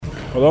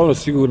Pa dobro,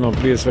 sigurno,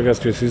 prije svega s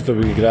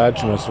svim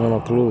igračima,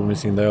 svima klubu,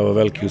 mislim da je ovo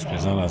veliki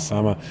uspjeh za nas.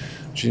 Sama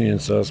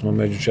činjenica da smo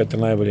među 4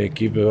 najbolje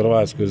ekipe u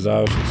Hrvatskoj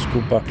završili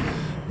skupa.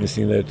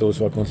 Mislim da je to u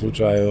svakom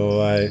slučaju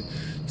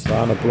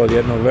stvarno plod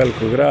jednog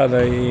velikog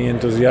rada i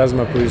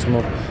entuzijazma koji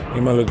smo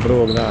imali od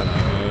prvog dana.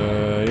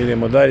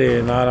 Idemo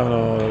dalje,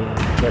 naravno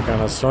čeka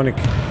nas Sonik,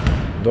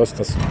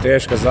 dosta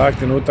teška,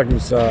 zahtjevna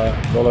utakmica,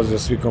 dolaze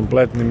svi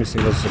kompletni,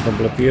 mislim da su se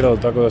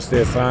kompletirali, tako da s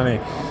te strane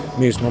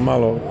mi smo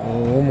malo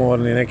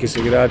umorni, neki se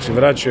igrači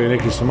vraćaju,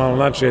 neki su malo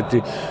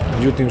načeti,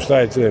 međutim šta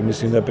je to?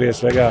 Mislim da prije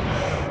svega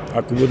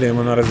ako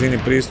budemo na razini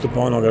pristupa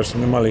onoga što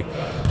smo imali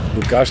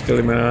u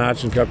Kaštelima na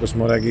način kako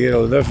smo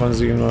reagirali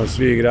defanzivno,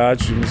 svi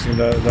igrači, mislim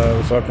da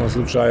u svakom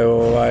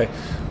slučaju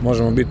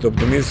možemo biti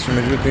optimistični,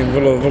 međutim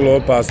vrlo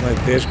opasna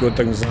i teška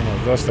utakmica,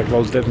 dosta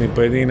kvalitetnih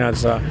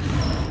pojedinaca,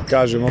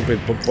 kažem opet,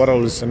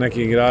 poravili se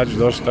neki igrači,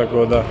 došli,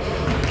 tako da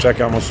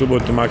čekamo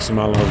subotu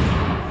maksimalno.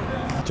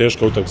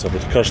 Teška utakmica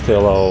protiv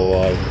Kaštela,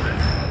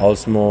 ali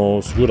smo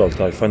osigurali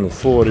taj Final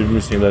Four i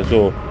mislim da je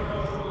to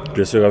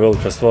prije svega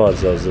velika stvar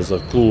za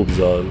klub,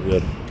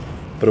 jer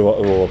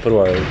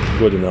prva je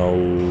godina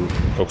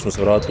kako smo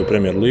se vratili u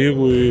Premier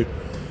ligu i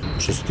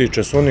što se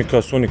tiče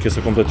Sonika, Sonik je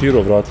se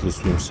kompletirao, vratili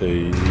su im se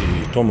i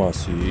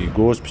Tomas, i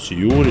Gospić, i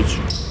Jurić.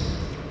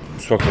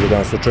 Svakog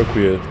dana se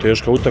očekuje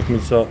teška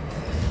utakmica,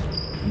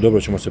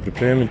 dobro ćemo se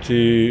pripremiti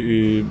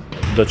i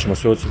dat ćemo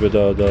sve od sebe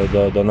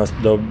da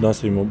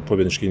nastavimo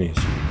pobjednički niz.